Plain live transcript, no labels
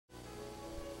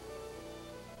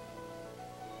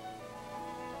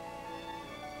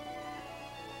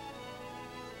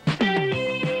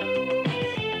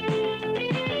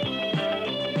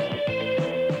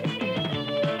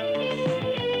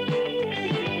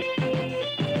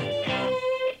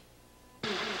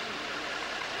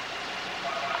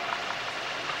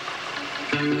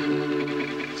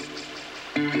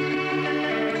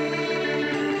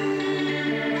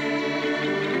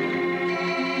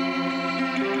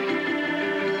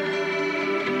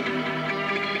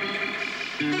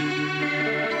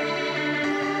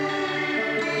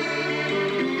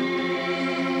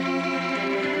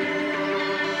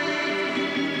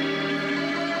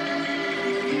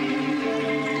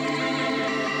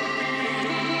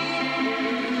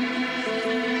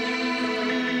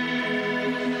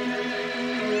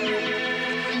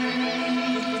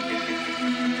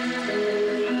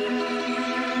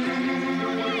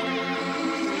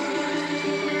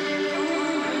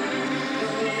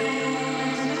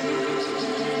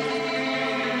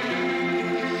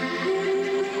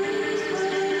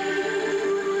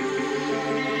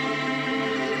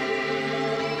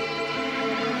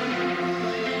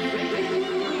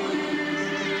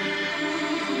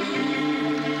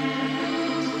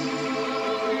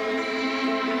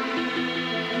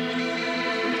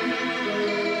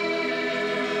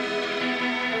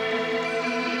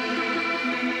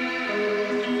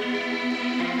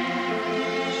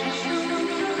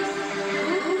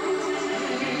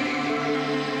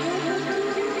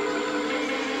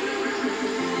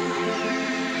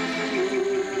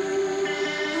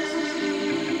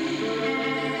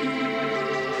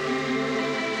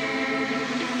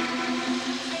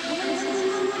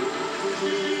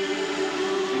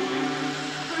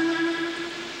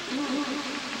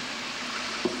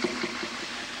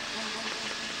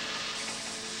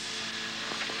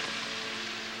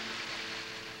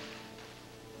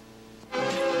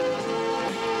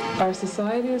Our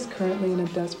society is currently in a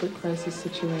desperate crisis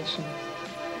situation.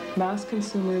 Mass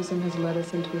consumerism has led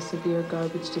us into a severe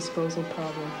garbage disposal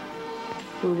problem.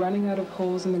 We're running out of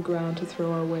holes in the ground to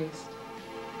throw our waste.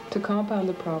 To compound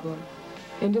the problem,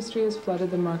 industry has flooded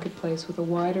the marketplace with a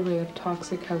wide array of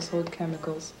toxic household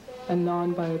chemicals and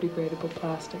non-biodegradable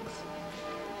plastics.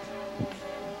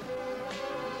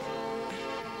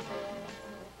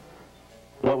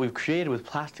 What we've created with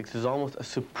plastics is almost a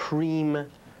supreme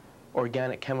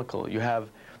organic chemical. You have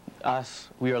us,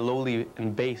 we are lowly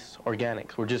and base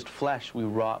organics. We're just flesh, we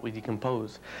rot, we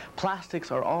decompose. Plastics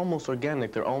are almost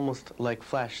organic, they're almost like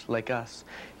flesh, like us,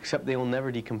 except they will never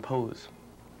decompose.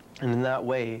 And in that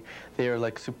way, they are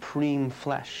like supreme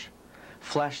flesh,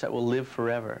 flesh that will live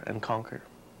forever and conquer.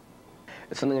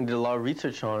 It's something I did a lot of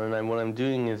research on, and what I'm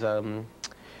doing is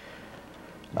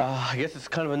I guess it's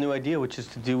kind of a new idea, which is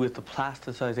to do with the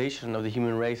plasticization of the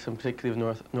human race, and particularly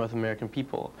of North American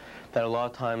people. That a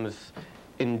lot of times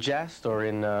in jest or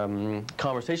in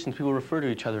conversations, people refer to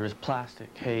each other as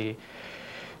plastic. Hey,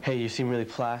 you seem really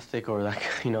plastic, or that,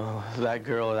 you know, that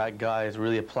girl or that guy is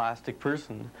really a plastic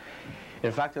person.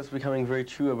 In fact, that's becoming very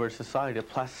true of our society.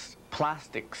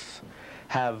 Plastics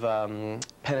have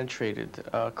penetrated,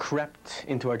 crept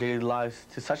into our daily lives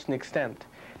to such an extent.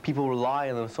 People rely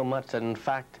on them so much that, in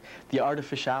fact, the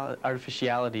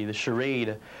artificiality, the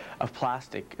charade of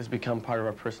plastic has become part of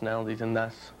our personalities, and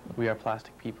thus we are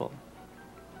plastic people.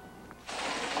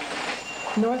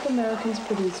 North Americans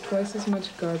produce twice as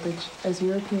much garbage as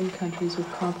European countries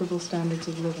with comparable standards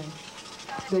of living.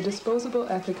 The disposable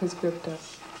ethic has gripped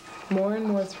us. More and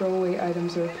more throwaway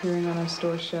items are appearing on our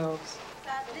store shelves.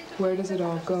 Where does it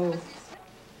all go?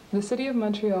 The city of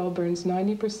Montreal burns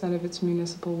 90% of its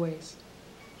municipal waste.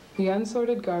 The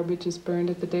unsorted garbage is burned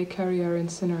at the Des-Carrières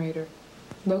incinerator,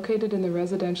 located in the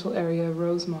residential area of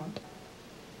Rosemont.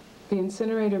 The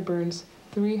incinerator burns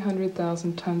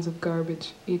 300,000 tons of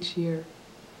garbage each year.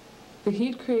 The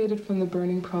heat created from the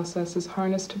burning process is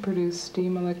harnessed to produce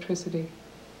steam electricity.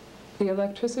 The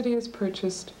electricity is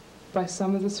purchased by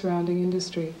some of the surrounding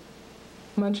industry.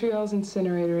 Montreal's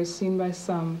incinerator is seen by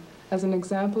some as an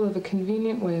example of a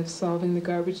convenient way of solving the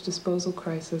garbage disposal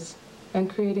crisis and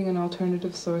creating an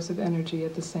alternative source of energy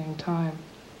at the same time.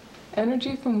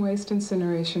 Energy from waste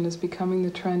incineration is becoming the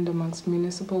trend amongst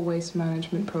municipal waste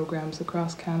management programs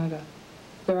across Canada.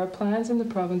 There are plans in the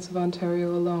province of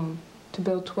Ontario alone to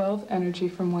build 12 energy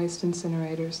from waste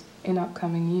incinerators in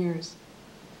upcoming years.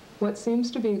 What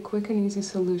seems to be a quick and easy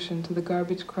solution to the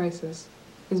garbage crisis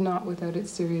is not without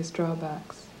its serious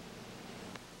drawbacks.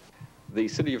 The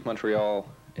City of Montreal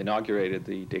inaugurated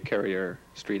the Des-Carrières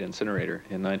Street incinerator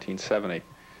in 1970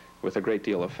 with a great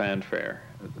deal of fanfare.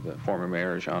 The former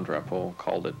mayor, Jean Drapeau,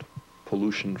 called it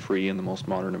pollution-free and the most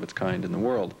modern of its kind in the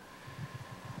world.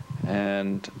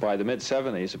 And by the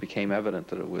mid-70s, it became evident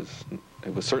that it was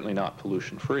certainly not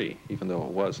pollution-free, even though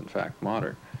it was, in fact,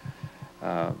 modern.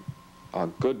 A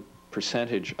good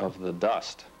percentage of the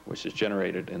dust, which is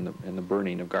generated in the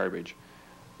burning of garbage,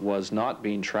 was not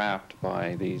being trapped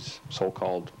by these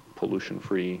so-called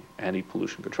pollution-free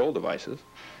anti-pollution control devices,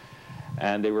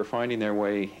 and they were finding their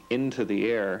way into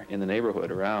the air in the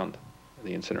neighborhood around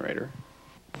the incinerator.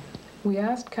 We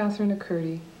asked Catherine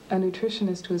Accurdy, a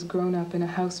nutritionist who has grown up in a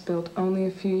house built only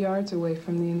a few yards away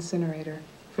from the incinerator,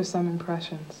 for some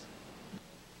impressions.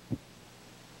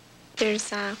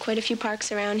 There's quite a few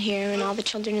parks around here, and all the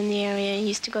children in the area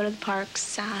used to go to the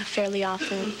parks fairly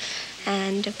often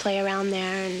and play around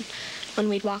there. And when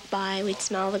we'd walk by, we'd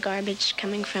smell the garbage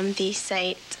coming from the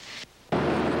site.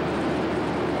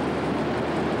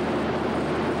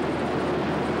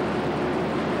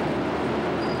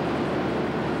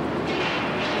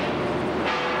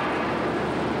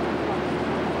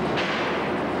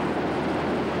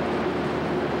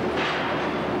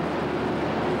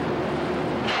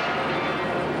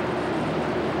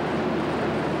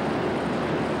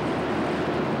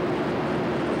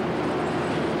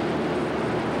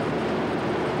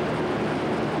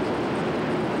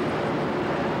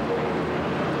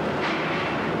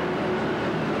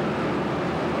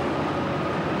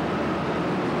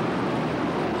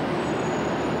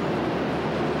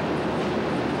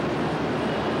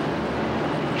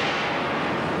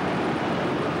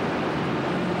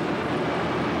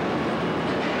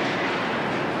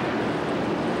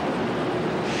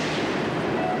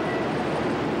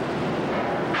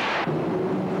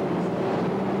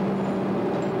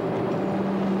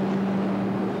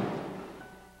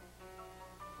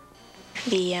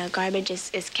 The garbage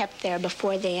is kept there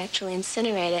before they actually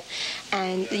incinerate it,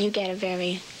 and you get a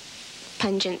very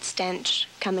pungent stench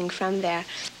coming from there.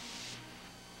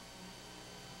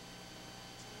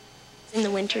 In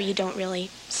the winter, you don't really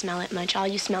smell it much. All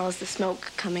you smell is the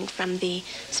smoke coming from the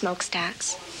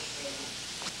smokestacks.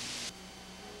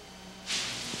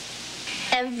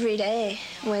 Every day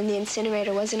when the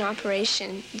incinerator was in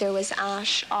operation, there was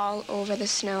ash all over the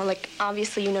snow. Like,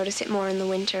 obviously you notice it more in the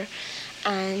winter.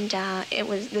 And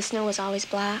the snow was always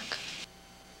black.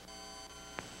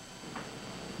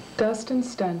 Dust and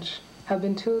stench have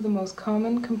been two of the most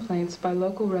common complaints by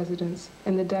local residents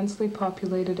in the densely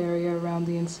populated area around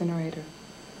the incinerator.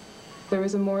 There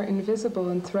is a more invisible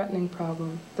and threatening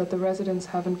problem that the residents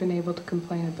haven't been able to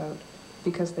complain about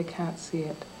because they can't see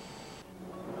it.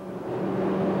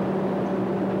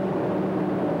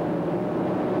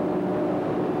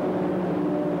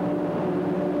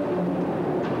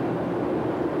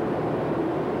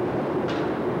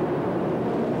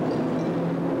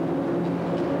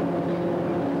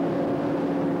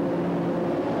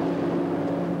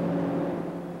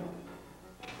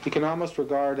 You can almost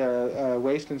regard a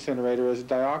waste incinerator as a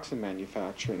dioxin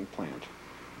manufacturing plant.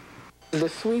 The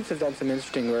Swedes have done some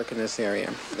interesting work in this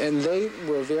area, and they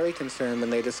were very concerned when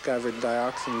they discovered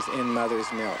dioxins in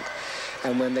mother's milk.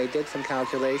 And when they did some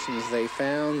calculations, they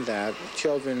found that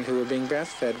children who were being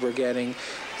breastfed were getting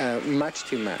much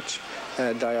too much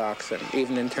dioxin,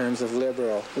 even in terms of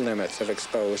liberal limits of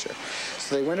exposure.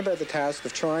 So they went about the task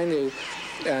of trying to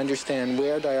understand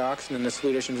where dioxin in the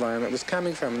Swedish environment was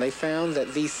coming from. And they found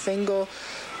that the single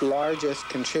largest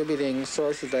contributing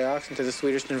source of dioxin to the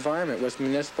Swedish environment was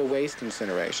municipal waste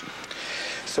incineration.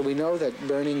 So we know that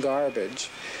burning garbage,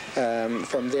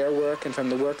 from their work and from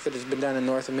the work that has been done in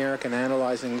North America in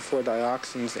analyzing for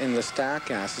dioxins in the stack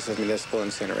gases of municipal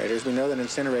incinerators, we know that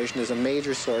incineration is a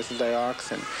major source of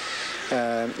dioxin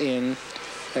in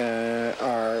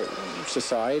our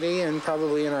society and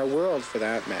probably in our world for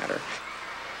that matter.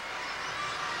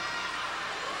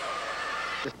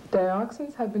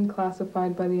 Dioxins have been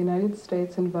classified by the United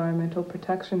States Environmental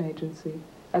Protection Agency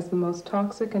as the most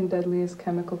toxic and deadliest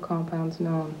chemical compounds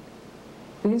known.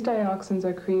 These dioxins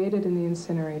are created in the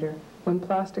incinerator when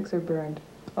plastics are burned,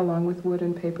 along with wood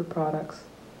and paper products.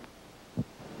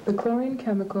 The chlorine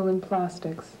chemical in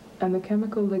plastics and the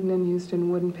chemical lignin used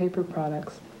in wood and paper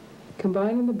products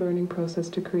combine in the burning process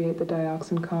to create the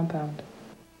dioxin compound.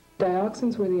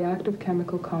 Dioxins were the active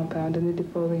chemical compound in the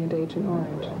defoliant Agent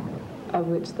Orange, of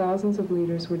which thousands of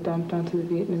liters were dumped onto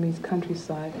the Vietnamese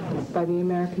countryside by the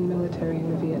American military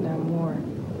in the Vietnam War.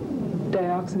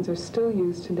 Dioxins are still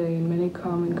used today in many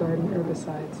common garden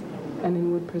herbicides and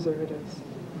in wood preservatives.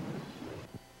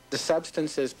 The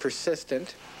substance is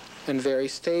persistent and very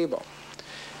stable,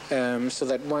 so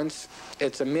that once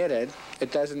it's emitted,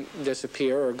 it doesn't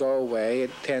disappear or go away.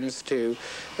 It tends to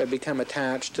become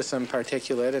attached to some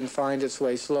particulate and find its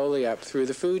way slowly up through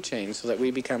the food chain so that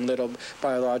we become little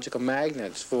biological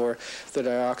magnets for the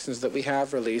dioxins that we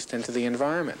have released into the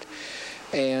environment.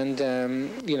 And,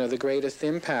 you know, the greatest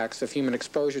impacts of human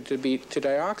exposure to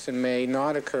dioxin may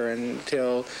not occur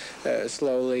until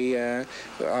slowly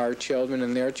our children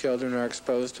and their children are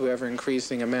exposed to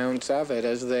ever-increasing amounts of it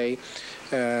as they,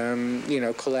 you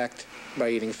know, collect by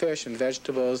eating fish and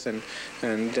vegetables and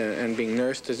being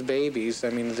nursed as babies.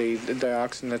 I mean, the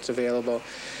dioxin that's available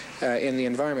in the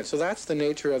environment. So that's the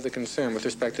nature of the concern with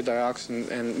respect to dioxin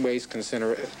and waste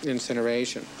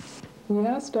incineration. We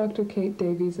asked Dr. Kate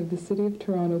Davies of the City of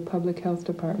Toronto Public Health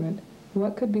Department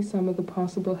what could be some of the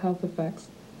possible health effects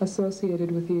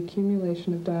associated with the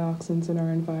accumulation of dioxins in our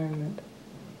environment.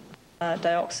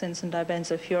 Dioxins and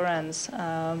dibenzofurans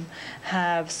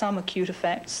have some acute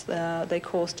effects. They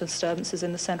cause disturbances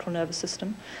in the central nervous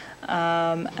system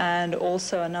and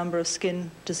also a number of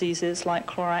skin diseases like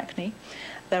chloracne.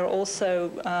 There are also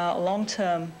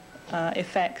long-term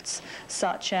effects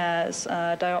such as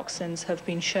dioxins have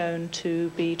been shown to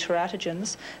be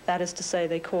teratogens. That is to say,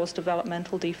 they cause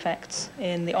developmental defects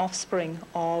in the offspring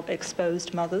of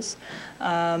exposed mothers.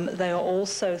 They are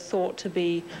also thought to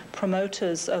be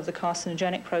promoters of the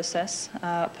carcinogenic process,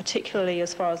 particularly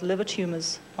as far as liver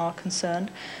tumors are concerned.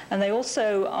 And they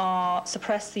also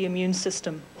suppress the immune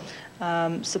system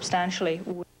substantially.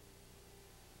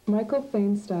 Michael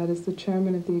Feinstad is the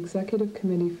chairman of the executive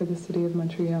committee for the City of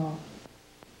Montreal.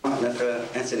 Notre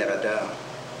incinérateur,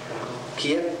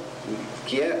 qui est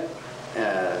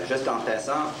juste en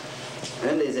passant,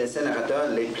 un des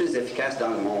incinérateurs les plus efficaces dans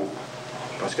le monde.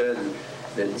 Parce que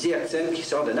le dioxine qui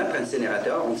sort de notre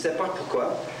incinérateur, on ne sait pas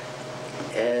pourquoi,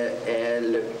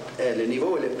 le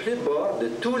niveau est le plus bas de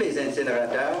tous les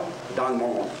incinérateurs dans le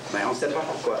monde. Mais on ne sait pas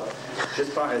pourquoi.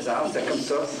 Juste par hasard, c'est comme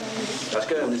ça. Parce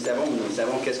que nous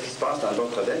savons qu'est-ce qui se passe dans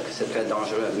d'autres villes, que c'est très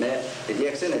dangereux. Mais le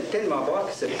dioxine est tellement bas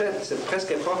que c'est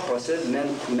presque pas possible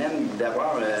même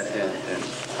d'avoir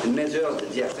une mesure de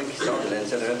dioxine qui sort de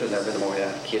l'incinérateur de la ville de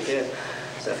Montréal.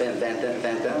 Ça fait 20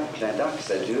 ans que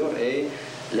ça dure. Et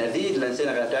la vie de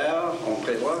l'incinérateur, on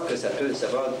prévoit que ça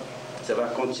va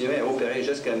continuer à opérer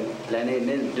jusqu'à l'année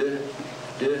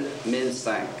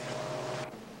 2005.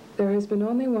 There has been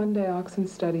only one dioxin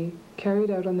study carried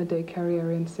out on the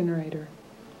Des-Carrières incinerator.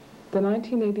 The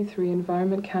 1983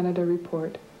 Environment Canada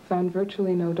report found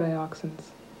virtually no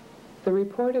dioxins. The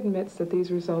report admits that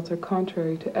these results are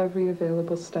contrary to every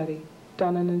available study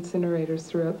done on incinerators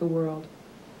throughout the world.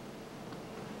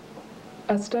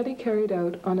 A study carried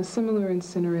out on a similar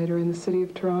incinerator in the City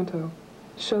of Toronto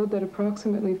showed that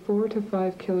approximately 4 to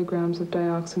 5 kilograms of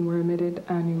dioxin were emitted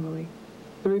annually.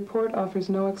 The report offers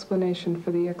no explanation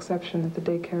for the exception at the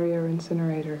Des-Carrières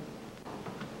incinerator.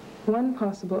 One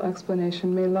possible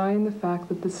explanation may lie in the fact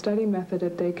that the study method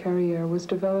at Des-Carrières was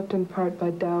developed in part by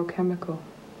Dow Chemical,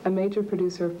 a major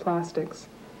producer of plastics,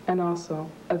 and also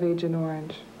of Agent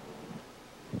Orange.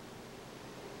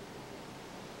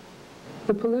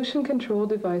 The pollution control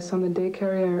device on the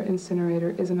Des-Carrières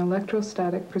incinerator is an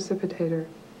electrostatic precipitator.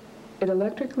 It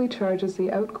electrically charges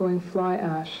the outgoing fly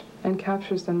ash and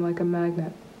captures them like a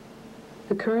magnet.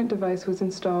 The current device was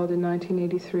installed in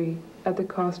 1983 at the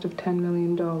cost of $10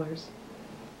 million.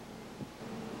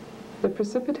 The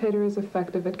precipitator is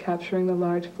effective at capturing the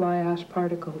large fly ash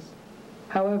particles.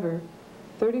 However,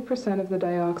 30% of the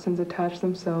dioxins attach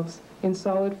themselves in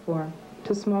solid form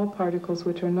to small particles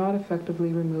which are not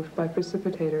effectively removed by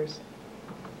precipitators.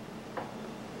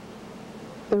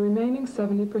 The remaining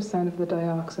 70% of the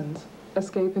dioxins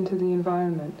escape into the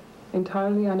environment,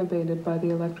 entirely unabated by the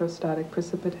electrostatic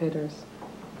precipitators.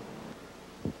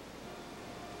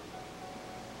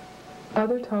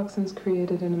 Other toxins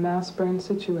created in a mass burn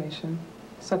situation,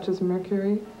 such as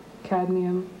mercury,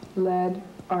 cadmium, lead,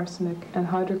 arsenic, and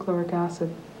hydrochloric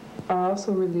acid, are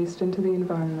also released into the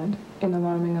environment in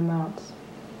alarming amounts.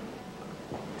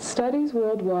 Studies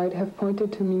worldwide have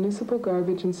pointed to municipal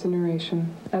garbage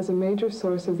incineration as a major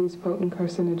source of these potent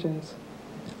carcinogens.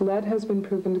 Lead has been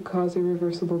proven to cause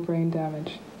irreversible brain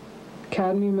damage.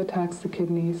 Cadmium attacks the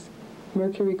kidneys.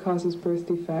 Mercury causes birth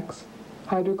defects.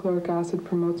 Hydrochloric acid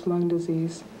promotes lung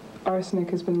disease. Arsenic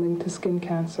has been linked to skin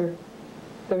cancer.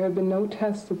 There have been no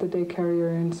tests at the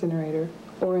Des-Carrières incinerator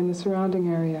or in the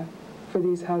surrounding area for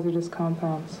these hazardous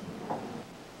compounds.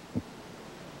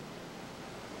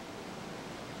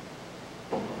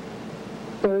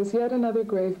 There is yet another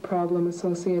grave problem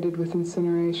associated with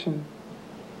incineration.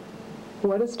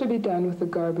 What is to be done with the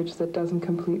garbage that doesn't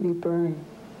completely burn?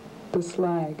 The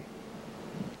slag.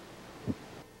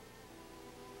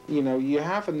 You know, you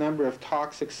have a number of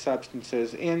toxic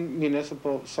substances in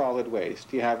municipal solid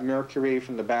waste. You have mercury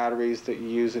from the batteries that you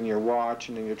use in your watch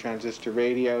and in your transistor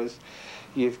radios.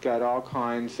 You've got all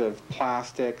kinds of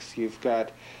plastics. You've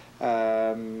got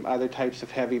other types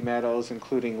of heavy metals,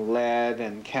 including lead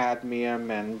and cadmium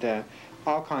and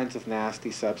all kinds of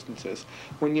nasty substances.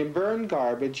 When you burn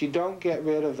garbage, you don't get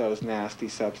rid of those nasty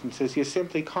substances. You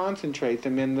simply concentrate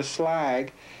them in the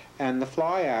slag and the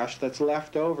fly ash that's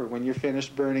left over when you're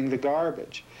finished burning the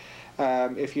garbage.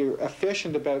 If you're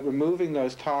efficient about removing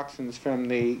those toxins from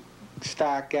the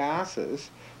stack gases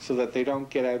so that they don't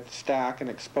get out the stack and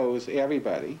expose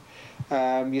everybody,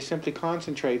 you simply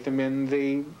concentrate them in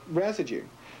the residue.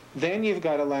 Then you've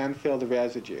got to landfill the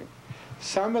residue.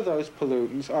 Some of those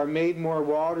pollutants are made more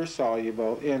water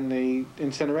soluble in the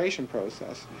incineration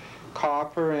process.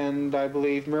 Copper and, I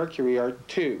believe, mercury are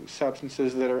two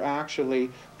substances that are actually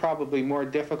probably more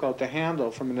difficult to handle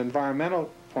from an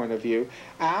environmental point of view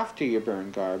after you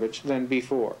burn garbage than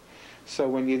before. So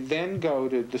when you then go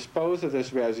to dispose of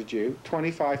this residue,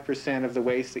 25% of the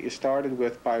waste that you started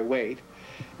with by weight,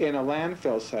 in a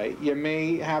landfill site, you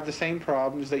may have the same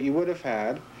problems that you would have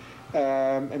had,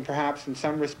 and perhaps in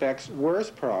some respects worse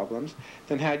problems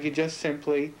than had you just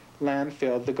simply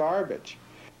landfilled the garbage.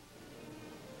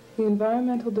 The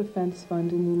Environmental Defense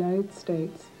Fund in the United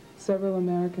States, several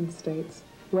American states,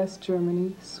 West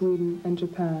Germany, Sweden, and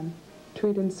Japan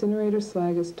treat incinerator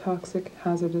slag as toxic,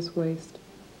 hazardous waste.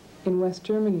 In West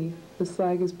Germany, the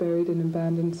slag is buried in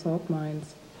abandoned salt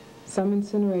mines. Some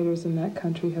incinerators in that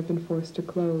country have been forced to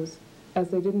close, as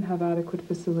they didn't have adequate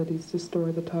facilities to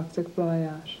store the toxic fly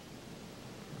ash.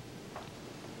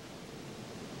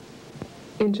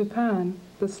 In Japan,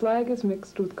 the slag is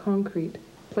mixed with concrete,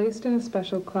 placed in a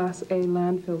special Class A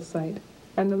landfill site,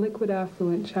 and the liquid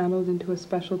affluent channeled into a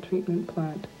special treatment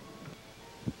plant.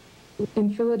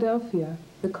 In Philadelphia,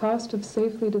 the cost of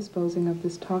safely disposing of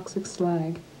this toxic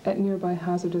slag at nearby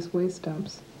hazardous waste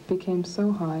dumps became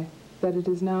so high that it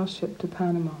is now shipped to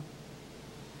Panama.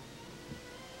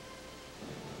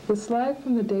 The slag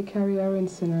from the Des-Carrières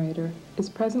incinerator is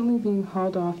presently being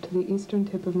hauled off to the eastern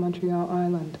tip of Montreal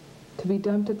Island to be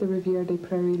dumped at the Rivière des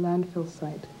Prairies landfill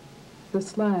site. The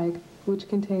slag, which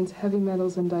contains heavy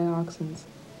metals and dioxins,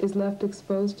 is left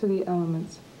exposed to the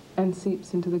elements and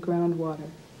seeps into the groundwater.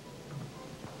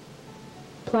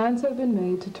 Plans have been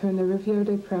made to turn the Rivière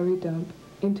des Prairies dump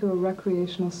into a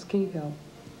recreational ski hill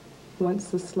once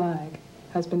the slag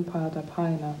has been piled up high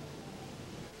enough.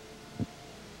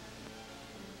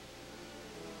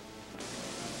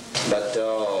 But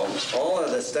all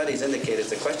of the studies indicate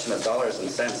it's a question of dollars and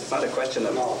cents. It's not a question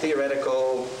of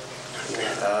theoretical,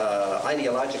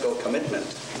 ideological commitment.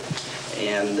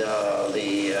 And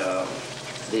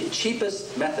the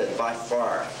cheapest method by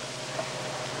far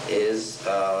is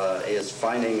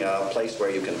finding a place where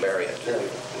you can bury it.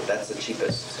 That's the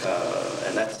cheapest,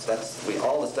 and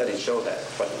all the studies show that.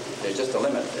 But there's just a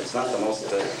limit. It's not the most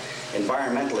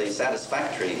environmentally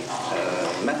satisfactory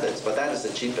methods, but that is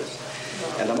the cheapest.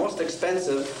 And the most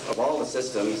expensive of all the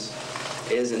systems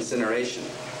is incineration.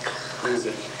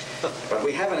 But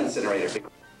we have an incinerator.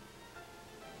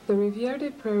 The Rivière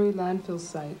des Prairies landfill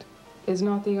site is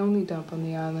not the only dump on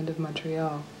the island of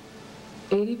Montreal.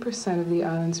 80% of the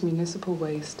island's municipal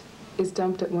waste is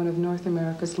dumped at one of North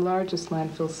America's largest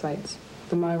landfill sites,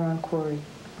 the Myron Quarry.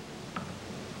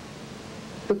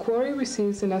 The quarry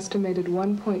receives an estimated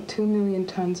 1.2 million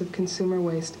tons of consumer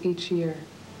waste each year.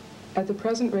 At the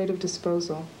present rate of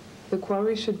disposal, the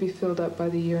quarry should be filled up by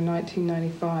the year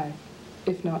 1995,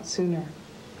 if not sooner.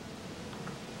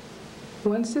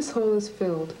 Once this hole is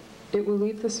filled, it will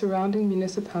leave the surrounding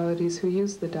municipalities who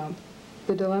use the dump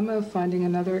the dilemma of finding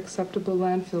another acceptable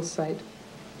landfill site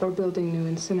or building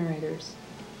new incinerators.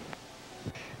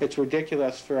 It's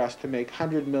ridiculous for us to make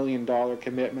 $100 million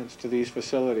commitments to these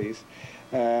facilities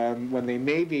when they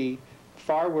may be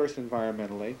far worse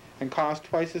environmentally and cost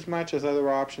twice as much as other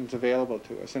options available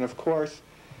to us. And of course,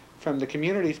 from the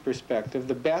community's perspective,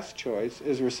 the best choice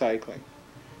is recycling.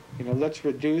 You know, let's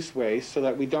reduce waste so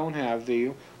that we don't have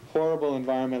the horrible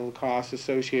environmental costs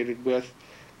associated with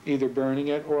either burning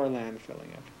it or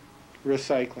landfilling it.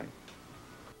 Recycling.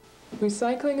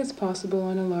 Recycling is possible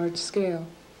on a large scale.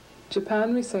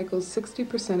 Japan recycles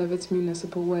 60% of its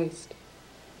municipal waste.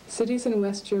 Cities in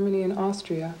West Germany and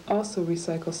Austria also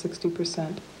recycle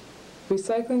 60%.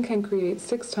 Recycling can create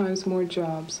 6 times more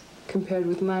jobs compared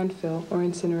with landfill or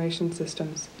incineration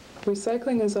systems.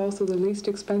 Recycling is also the least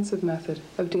expensive method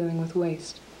of dealing with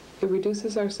waste. It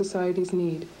reduces our society's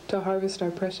need to harvest our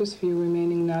precious few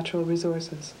remaining natural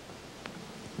resources.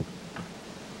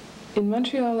 In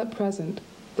Montreal at present,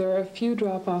 there are a few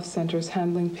drop-off centers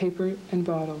handling paper and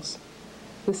bottles.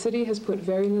 The city has put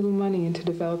very little money into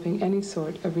developing any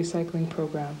sort of recycling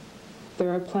program.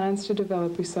 There are plans to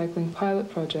develop recycling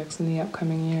pilot projects in the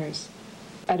upcoming years.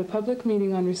 At a public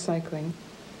meeting on recycling,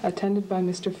 attended by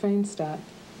Mr. Feinstadt,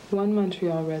 one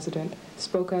Montreal resident,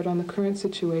 spoke out on the current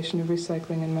situation of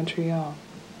recycling in Montreal.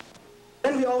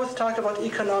 When we always talk about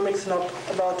economics, not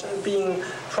about being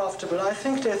profitable, I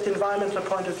think there's the environmental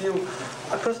point of view.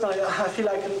 Personally, I feel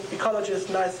like an ecologist,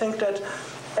 and I think that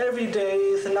every day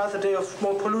is another day of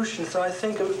more pollution. So I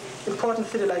think an important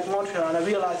city like Montreal, and I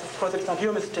realize, of course, it's not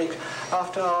your mistake.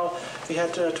 After all, we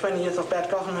had 20 years of bad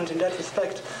government in that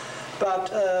respect.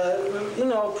 But, you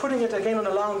know, putting it again on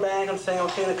a long bank and saying,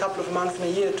 okay, in a couple of months, in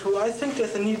a year or two, I think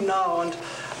there's a need now. And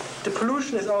the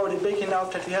pollution is already big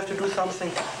enough that we have to do something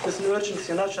with an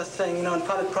urgency, not just saying, you know, a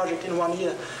pilot project in 1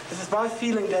 year. This is my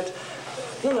feeling that,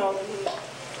 you know,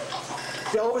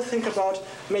 we always think about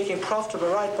making profitable,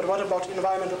 right, but what about the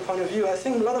environmental point of view? I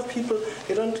think a lot of people,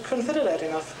 they don't consider that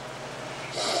enough.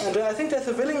 And I think there's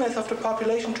a willingness of the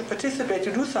population to participate,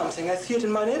 to do something. I see it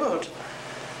in my neighborhood,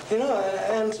 you know,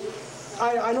 and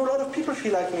I know a lot of people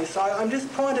feel like me, so I'm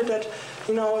disappointed that,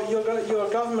 you know, your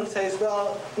government says,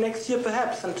 well, next year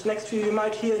perhaps, and next year you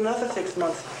might hear another 6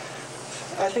 months.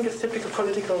 I think it's typical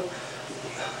political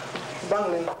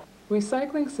bungling.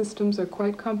 Recycling systems are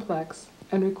quite complex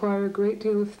and require a great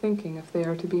deal of thinking if they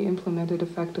are to be implemented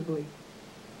effectively.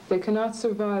 They cannot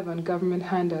survive on government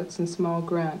handouts and small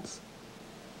grants.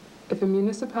 If a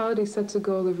municipality sets a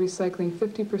goal of recycling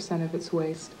 50% of its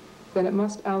waste, then it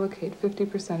must allocate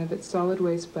 50% of its solid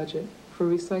waste budget for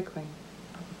recycling.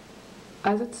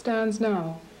 As it stands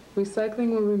now,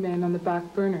 recycling will remain on the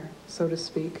back burner, so to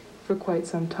speak, for quite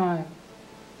some time.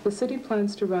 The city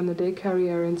plans to run the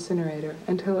Descarrières incinerator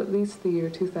until at least the year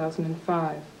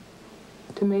 2005.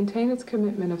 To maintain its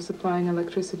commitment of supplying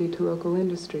electricity to local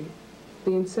industry,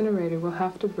 the incinerator will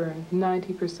have to burn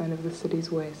 90% of the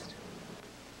city's waste.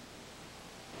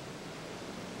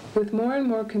 With more and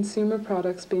more consumer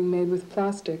products being made with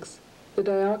plastics, the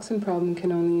dioxin problem can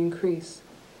only increase.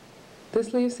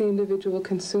 This leaves the individual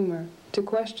consumer to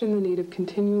question the need of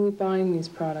continually buying these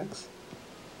products.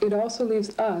 It also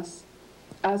leaves us,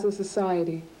 as a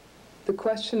society, the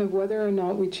question of whether or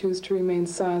not we choose to remain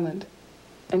silent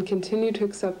and continue to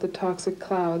accept the toxic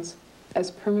clouds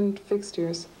as permanent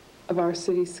fixtures of our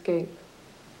cityscape.